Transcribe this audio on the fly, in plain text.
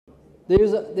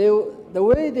The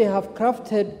way they have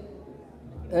crafted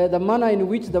the manner in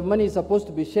which the money is supposed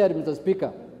to be shared, Mr.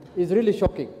 Speaker, is really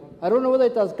shocking. I don't know whether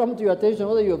it has come to your attention,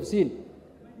 whether you have seen.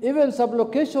 Even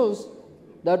sublocations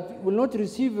that will not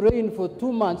receive rain for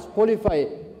 2 months qualify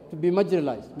to be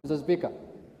marginalized, Mr. Speaker.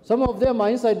 Some of them are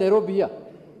inside Nairobi here.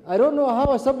 I don't know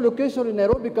how a sublocation in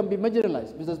Nairobi can be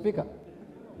marginalized, Mr. Speaker.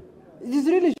 It is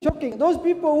really shocking. Those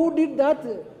people who did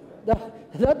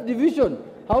that division,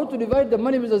 how to divide the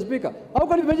money, Mr. Speaker. How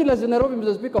can you marginalize in Nairobi,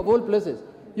 Mr. Speaker, of all places?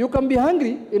 You can be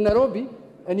hungry in Nairobi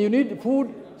and you need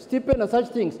food, stipend and such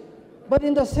things. But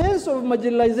in the sense of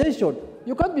marginalization,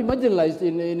 you can't be marginalized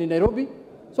in Nairobi.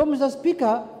 So, Mr.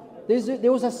 Speaker,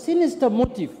 there was a sinister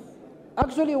motive.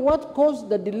 Actually, what caused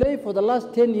the delay for the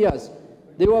last 10 years,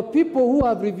 there were people who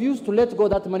have refused to let go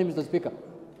of that money, Mr. Speaker.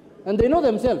 And they know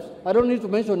themselves. I don't need to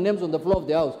mention names on the floor of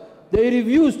the House. They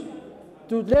refused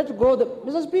to let go.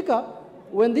 Mr. Speaker,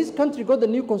 when this country got the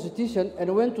new constitution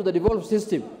and went to the devolved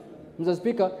system, Mr.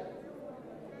 Speaker,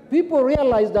 people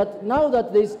realized that now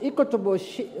that there is equitable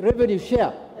revenue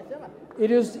share,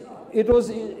 it was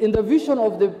in the vision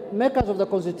of the makers of the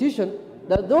constitution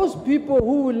that those people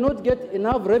who will not get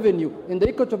enough revenue in the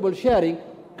equitable sharing,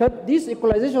 this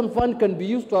equalization fund can be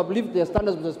used to uplift their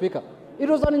standards, Mr. Speaker. It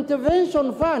was an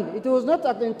intervention fund. It was not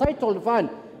an entitled fund.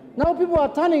 Now people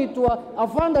are turning it to a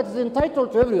fund that is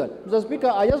entitled to everyone. Mr.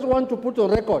 Speaker, I just want to put on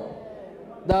record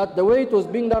that the way it was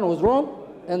being done was wrong,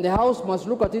 and the House must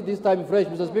look at it this time fresh,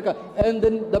 Mr. Speaker. And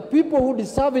then the people who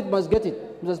deserve it must get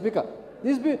it, Mr. Speaker.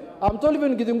 I'm told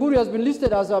even Githunguri has been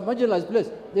listed as a marginalized place.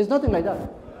 There's nothing like that.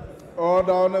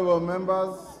 Order, honorable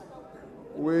members.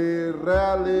 We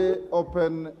rarely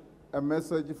open a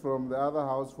message from the other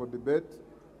House for debate,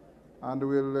 and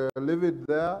we'll leave it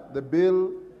there. The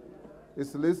bill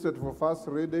is listed for first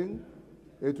reading.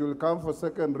 It will come for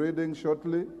second reading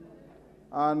shortly.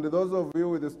 And those of you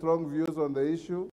with strong views on the issue,